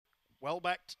Well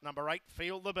backed, number 8,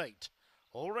 Feel the Beat.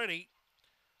 Already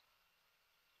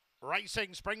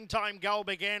racing, Springtime Goal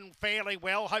began fairly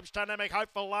well. Hope's Dynamic,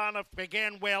 Hopeful Lana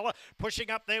began well.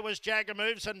 Pushing up there was Jagger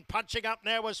Moves, and punching up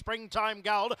now was Springtime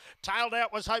Gold. Tailed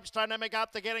out was Hope's Dynamic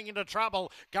after getting into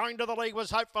trouble. Going to the lead was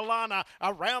Hopeful Lana.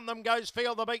 Around them goes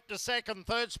Feel the Beat to second.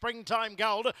 Third, Springtime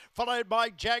Gold, followed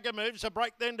by Jagger Moves. A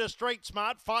break then to Street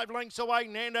Smart. 5 lengths away,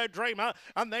 Nando Dreamer.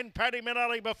 And then Paddy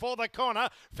Minelli before the corner.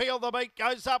 Feel the Beat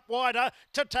goes up wider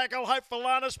to tackle Hopeful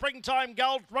Lana. Springtime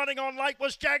Gold running on late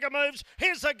was Jagger Moves.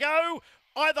 Here's a go.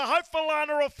 Either Hopeful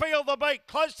Lana or Feel the Beat.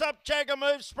 Close up Jagger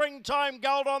Moves, Springtime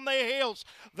Gold on their heels.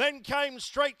 Then came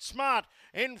Street Smart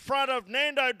in front of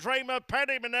Nando Dreamer,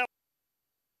 Paddy Minelli.